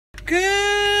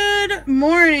Good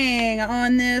morning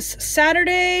on this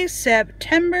Saturday,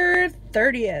 September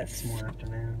 30th. It's more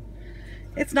afternoon.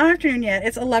 It's not afternoon yet.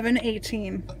 It's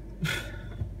 11:18.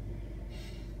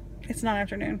 It's not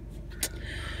afternoon.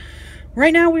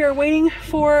 Right now we are waiting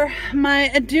for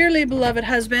my dearly beloved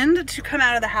husband to come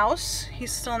out of the house.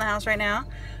 He's still in the house right now.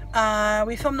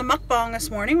 We filmed a mukbang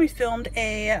this morning. We filmed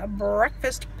a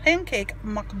breakfast pancake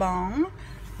mukbang,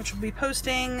 which we'll be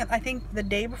posting, I think, the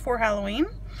day before Halloween.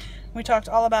 We talked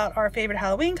all about our favorite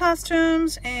Halloween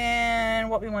costumes and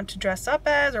what we want to dress up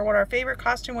as, or what our favorite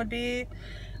costume would be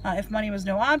if money was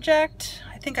no object.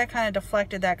 I think I kind of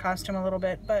deflected that costume a little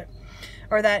bit,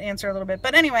 or that answer a little bit.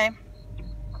 But anyway,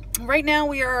 right now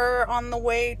we are on the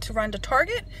way to run to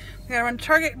Target. We gotta run to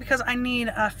Target because I need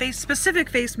a specific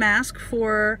face mask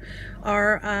for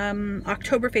our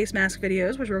October face mask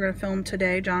videos, which we're gonna film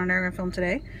today. John and I are gonna film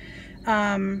today.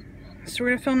 So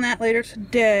we're gonna film that later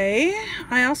today.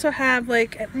 I also have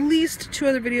like at least 2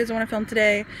 other videos I want to film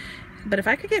today, but if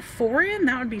I could get 4 in,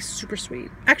 that would be super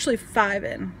sweet. Actually 5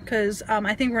 in, because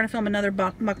I think we're gonna film another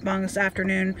mukbang this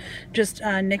afternoon, just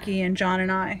Nikki and John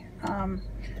and I,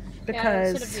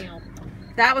 because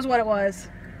that was what it was.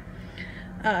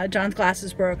 John's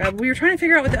glasses broke. We were trying to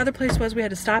figure out what the other place was we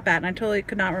had to stop at, and I totally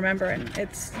could not remember, and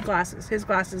it's glasses. His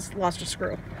glasses lost a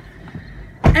screw.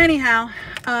 Anyhow,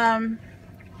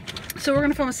 so we're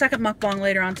gonna film a second mukbang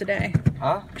later on today.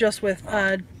 Huh? Just with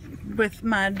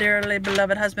my dearly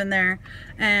beloved husband there,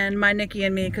 and my Nikki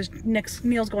and me, because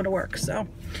Neil's going to work. So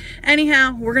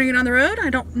anyhow, we're gonna get on the road. I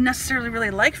don't necessarily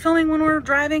really like filming when we're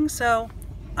driving, so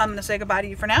I'm gonna say goodbye to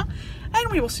you for now,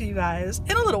 and we will see you guys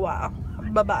in a little while.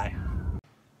 Bye-bye.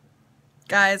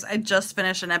 Guys, I just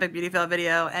finished an Epic Beauty Fail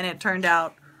video, and it turned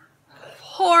out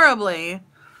horribly,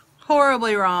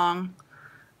 horribly wrong.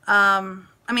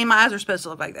 I mean, my eyes are supposed to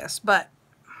look like this, but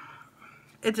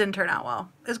it didn't turn out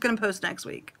well. It's gonna post next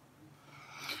week.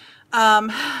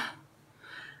 I'm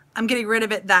getting rid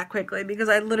of it that quickly because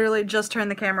I literally just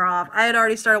turned the camera off. I had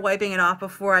already started wiping it off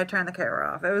before I turned the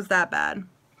camera off. It was that bad.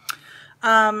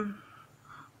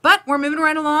 But we're moving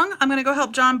right along. I'm gonna go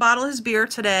help John bottle his beer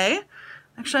today.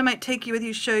 Actually, I might take you with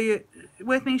you, show you a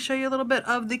little bit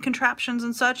of the contraptions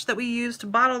and such that we use to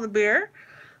bottle the beer,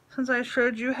 since I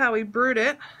showed you how we brewed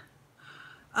it.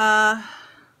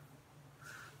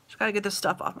 Just gotta get this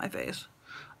stuff off my face.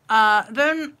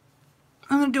 Then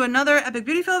I'm gonna do another Epic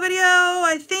Beauty Fail video,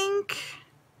 I think.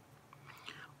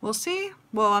 We'll see.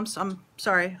 Well, I'm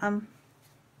sorry. I'm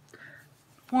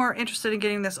more interested in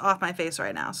getting this off my face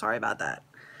right now. Sorry about that.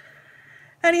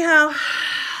 Anyhow,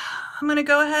 I'm gonna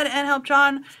go ahead and help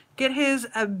John get his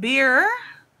beer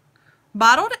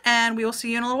bottled, and we will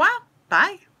see you in a little while.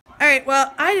 Bye. Alright,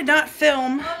 well, I did not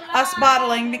film us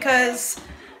bottling because, to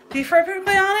be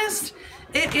perfectly honest,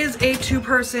 it is a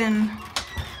two-person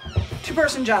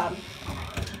job.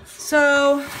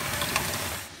 So,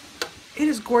 it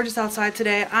is gorgeous outside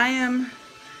today. I am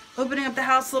opening up the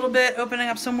house a little bit, opening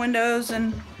up some windows,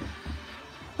 and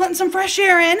letting some fresh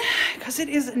air in, because it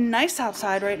is nice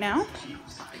outside right now.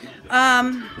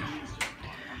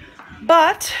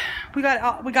 But we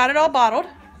got it all bottled.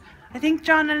 I think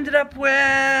John ended up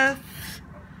with,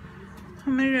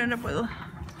 how many did he end up with?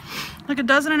 Like 1.5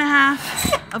 dozens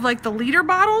of like the liter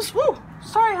bottles. Woo!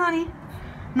 Sorry, honey.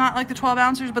 Not like the 12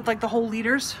 ounces, but like the whole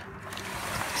liters.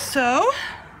 So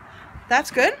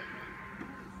that's good.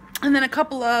 And then a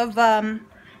couple of the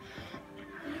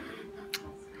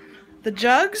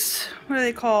jugs. What are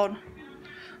they called?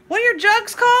 What are your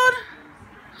jugs called?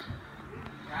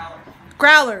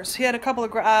 Growlers. He had a couple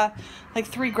of like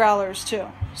 3 growlers too.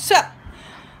 So,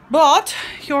 but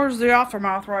here's the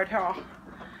aftermath right here.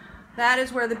 That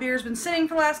is where the beer's been sitting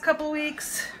for the last couple of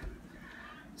weeks.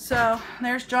 So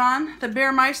there's John, the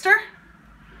beer meister.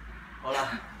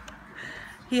 Hola.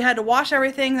 He had to wash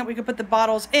everything that we could put the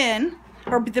bottles in,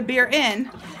 or the beer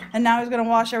in, and now he's gonna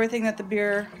wash everything that the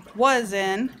beer was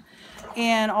in,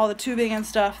 and all the tubing and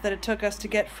stuff that it took us to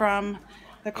get from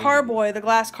the carboy, the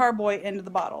glass carboy, into the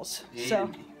bottles.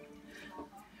 So,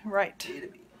 right.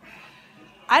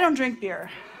 I don't drink beer.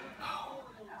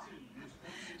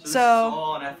 So this is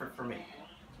all an effort for me.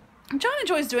 John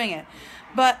enjoys doing it,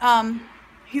 but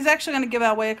he's actually going to give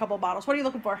away a couple of bottles. What are you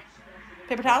looking for?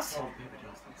 Paper towels? Oh, paper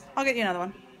towels, thanks. I'll get you another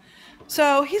one.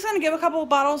 So he's going to give a couple of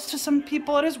bottles to some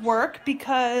people at his work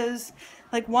because,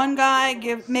 like, one guy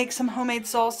makes some homemade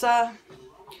salsa.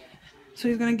 So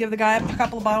he's going to give the guy a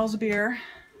couple of bottles of beer.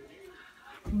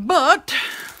 But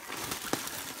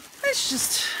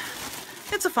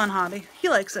it's a fun hobby. He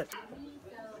likes it.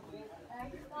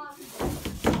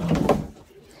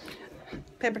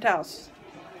 Paper towels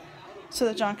so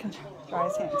that John can dry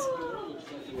his hands.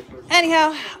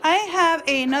 Anyhow, I have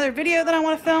another video that I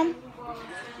want to film.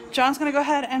 John's going to go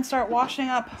ahead and start washing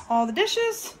up all the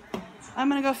dishes. I'm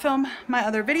going to go film my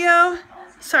other video.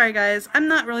 Sorry guys, I'm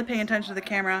not really paying attention to the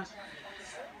camera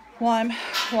while I'm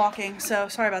walking, so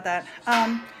sorry about that.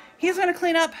 He's going to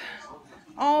clean up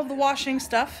all the washing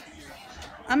stuff.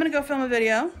 I'm going to go film a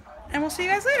video, and we'll see you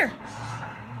guys later.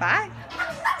 Bye.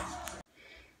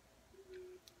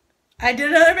 I did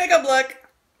another makeup look.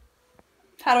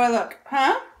 How do I look?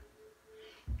 Huh?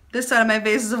 This side of my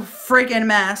face is a freaking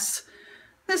mess.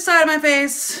 This side of my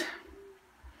face,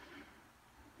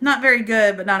 not very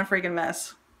good, but not a freaking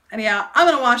mess. Anyhow, I'm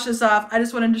gonna wash this off. I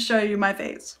just wanted to show you my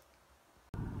face.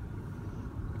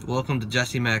 Welcome to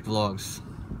Jesse Mac Vlogs.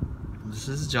 This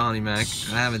is Johnny Mac.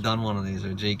 I haven't done one of these,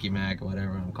 or Jakey Mac, or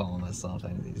whatever I'm calling myself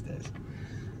any of these days.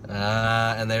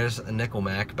 And there's a Nickel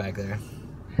Mac back there.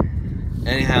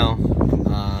 Anyhow,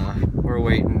 we're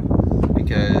waiting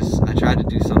because I tried to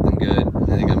do something good.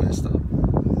 I think I messed up.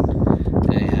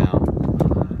 Anyhow,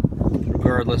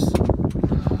 regardless,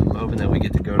 I'm hoping that we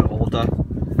get to go to Ulta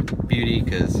Beauty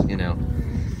because, you know,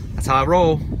 that's how I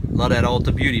roll. Love that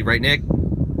Ulta Beauty, right, Nick?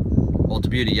 Ulta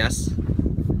Beauty, yes?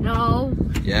 No.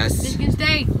 Yes. Michigan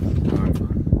State. Alright,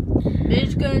 fine.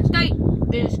 Michigan State.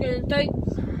 Michigan State.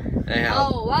 Anyhow.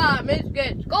 Oh, wow,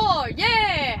 Michigan score,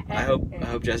 yeah! I hope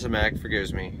Jessa Mac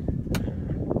forgives me.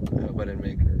 I hope I didn't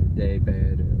make her day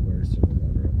bad or worse or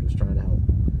whatever. I'm just trying to help.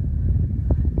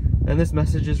 And this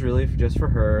message is really just for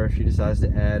her. If she decides to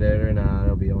add it or not,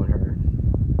 it'll be on her.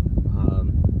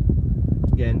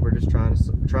 Again, we're just trying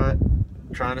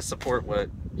to support what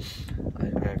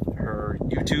her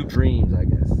YouTube dreams, I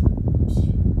guess.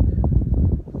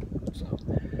 So,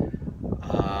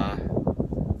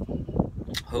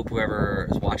 hope whoever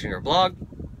is watching our vlog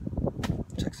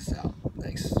checks us out.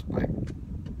 Thanks. Bye.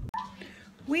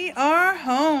 We are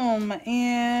home,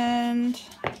 and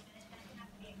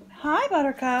hi,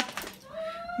 Buttercup.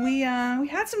 We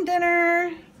had some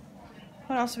dinner.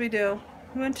 What else did we do?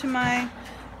 We went to my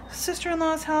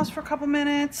sister-in-law's house for a couple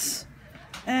minutes,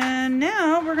 and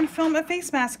now we're gonna film a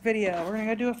face mask video. We're gonna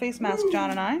go do a face mask, John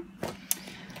and I.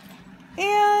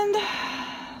 And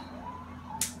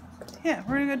yeah,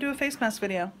 we're gonna go do a face mask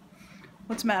video.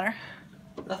 What's the matter?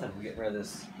 Nothing. We're getting rid of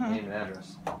this name and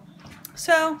address.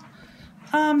 So,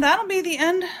 that'll be the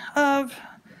end of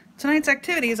tonight's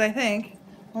activities, I think,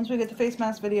 once we get the face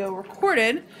mask video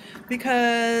recorded,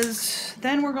 because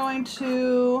then we're going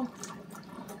to,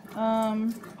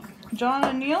 John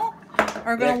and Neil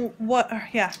are going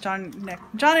to,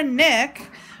 John and Nick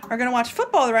are going to watch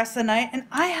football the rest of the night, and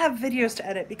I have videos to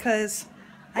edit because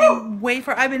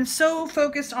I've been so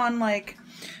focused on, like,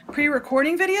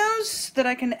 pre-recording videos that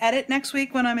I can edit next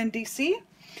week when I'm in DC,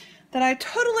 that I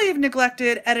totally have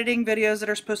neglected editing videos that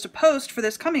are supposed to post for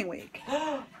this coming week.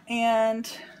 And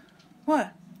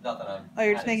what? Nothing. Oh,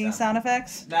 you're just making sound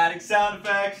effects? Adding sound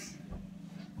effects.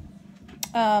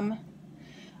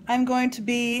 I'm going to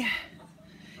be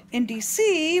in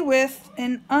DC with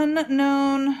an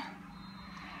unknown.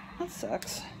 That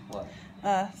sucks. What?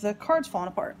 The card's falling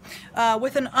apart.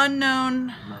 With an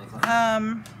unknown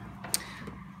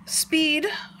speed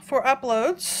for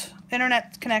uploads,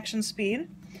 internet connection speed.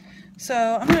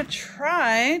 So I'm going to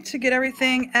try to get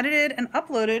everything edited and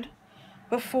uploaded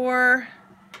before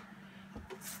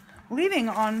leaving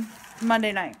on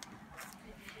Monday night.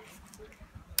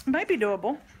 It might be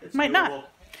doable. It's might doable.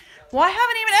 not. Well, I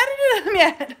haven't even edited them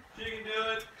yet. She can do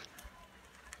it.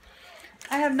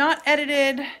 I have not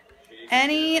edited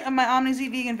any of my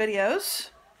OmniZ vegan videos.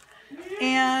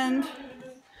 And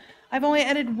I've only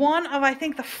edited one of, I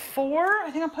think, the 4.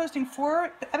 I think I'm posting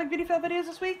 4 Epic Beauty Fail videos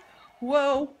this week.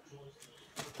 Whoa.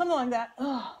 Something like that.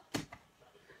 Ugh.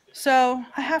 So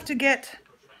I have to get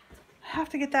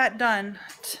that done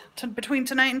between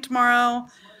tonight and tomorrow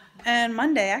and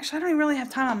Monday. Actually, I don't even really have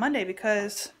time on Monday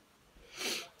because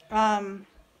I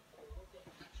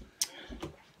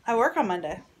work on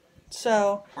Monday.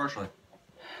 So Partially.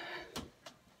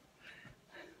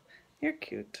 you're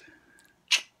cute.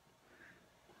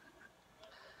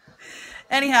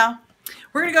 Anyhow,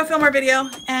 we're gonna go film our video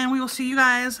and we will see you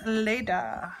guys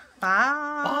later.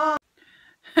 Bye.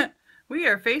 We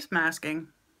are face masking.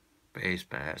 Face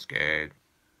basket.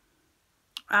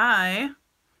 I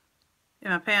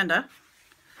am a panda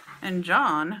and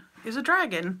John is a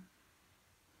dragon.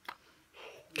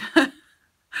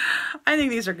 I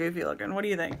think these are goofy looking. What do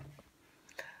you think?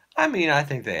 I mean, I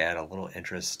think they add a little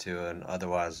interest to an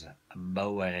otherwise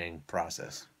boring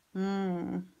process.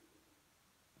 Mm.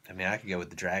 I mean, I could go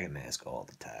with the dragon mask all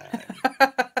the time.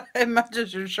 It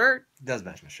matches your shirt. It does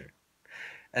match my shirt.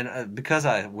 And because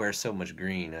I wear so much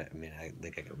green, I mean, I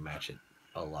think I could match it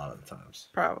a lot of the times.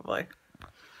 Probably.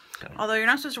 Okay. Although you're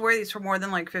not supposed to wear these for more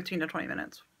than like 15 to 20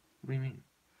 minutes. What do you mean?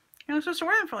 You're not supposed to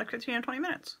wear them for like 15 to 20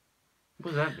 minutes.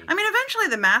 What does that mean? I mean, eventually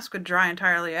the mask would dry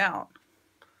entirely out.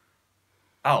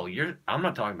 Oh, I'm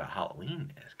not talking about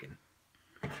Halloween masking.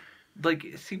 Like,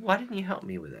 see, why didn't you help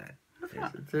me with that?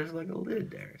 There's like a lid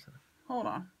there or something. Hold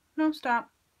on. No, stop.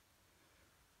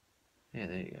 Yeah,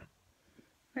 there you go.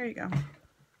 There you go.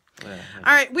 Well,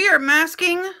 All right, we are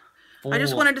masking. I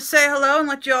just full- wanted to say hello and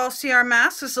let you all see our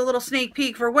masks. This is a little sneak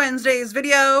peek for Wednesday's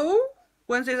video.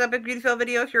 Wednesday's Epic Beauty Fail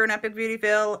video if you're an Epic Beauty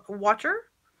Fail watcher.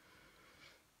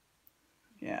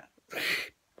 Yeah.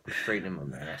 Straighten my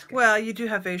mask. Well, you do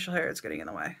have facial hair. It's getting in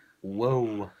the way.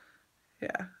 Whoa.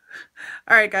 Yeah.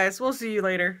 All right, guys. We'll see you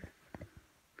later.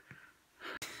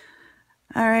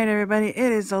 All right, everybody.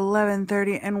 It is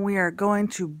 11:30 and we are going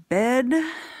to bed.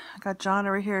 I got John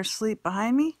over here asleep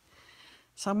behind me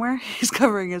somewhere. He's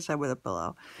covering his head with a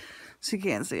pillow, so you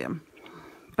can't see him.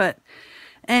 But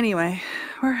anyway,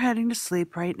 we're heading to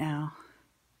sleep right now.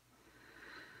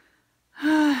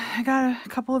 I got a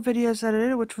couple of videos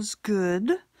edited, which was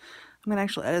good. I'm going to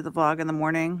actually edit the vlog in the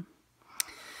morning.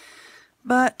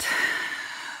 But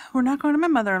we're not going to my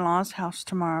mother-in-law's house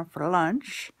tomorrow for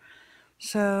lunch.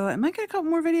 So I might get a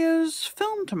couple more videos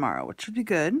filmed tomorrow, which would be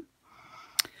good.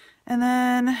 And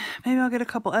then maybe I'll get a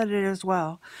couple edited as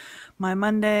well. My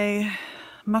Monday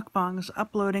mukbang is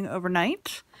uploading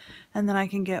overnight. And then I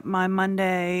can get my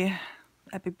Monday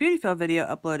Epic Beauty Fail video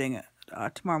uploading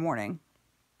tomorrow morning.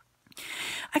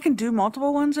 I can do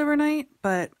multiple ones overnight,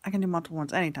 but I can do multiple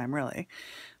ones anytime, really.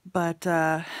 But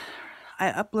I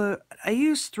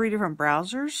use 3 different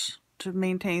browsers to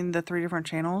maintain the 3 different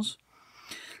channels.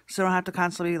 So I don't have to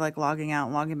constantly like logging out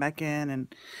and logging back in.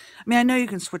 And I mean, I know you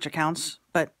can switch accounts,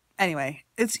 but anyway,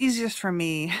 it's easiest for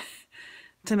me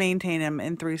to maintain them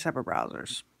in 3 separate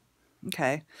browsers.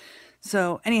 Okay.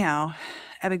 So anyhow,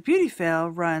 Epic Beauty Fail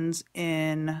runs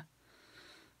in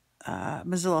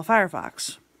Mozilla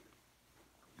Firefox.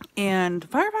 And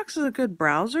Firefox is a good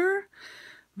browser,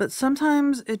 but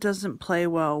sometimes it doesn't play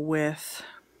well with...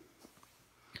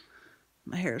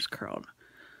 My hair is curled.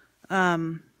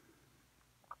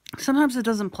 Sometimes it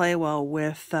doesn't play well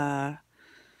with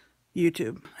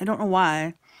YouTube. I don't know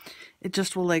why. It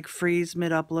just will like freeze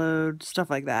mid-upload,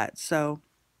 stuff like that. So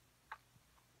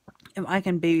if I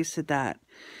can babysit that,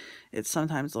 it's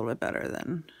sometimes a little bit better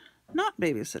than not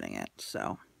babysitting it.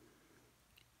 So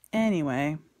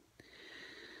anyway,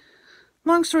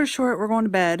 long story short, we're going to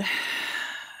bed.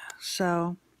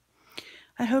 So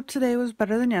I hope today was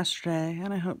better than yesterday,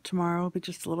 and I hope tomorrow will be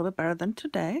just a little bit better than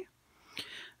today.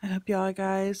 I hope y'all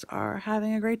guys are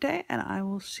having a great day, and I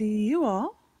will see you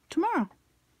all tomorrow.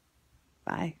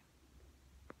 Bye.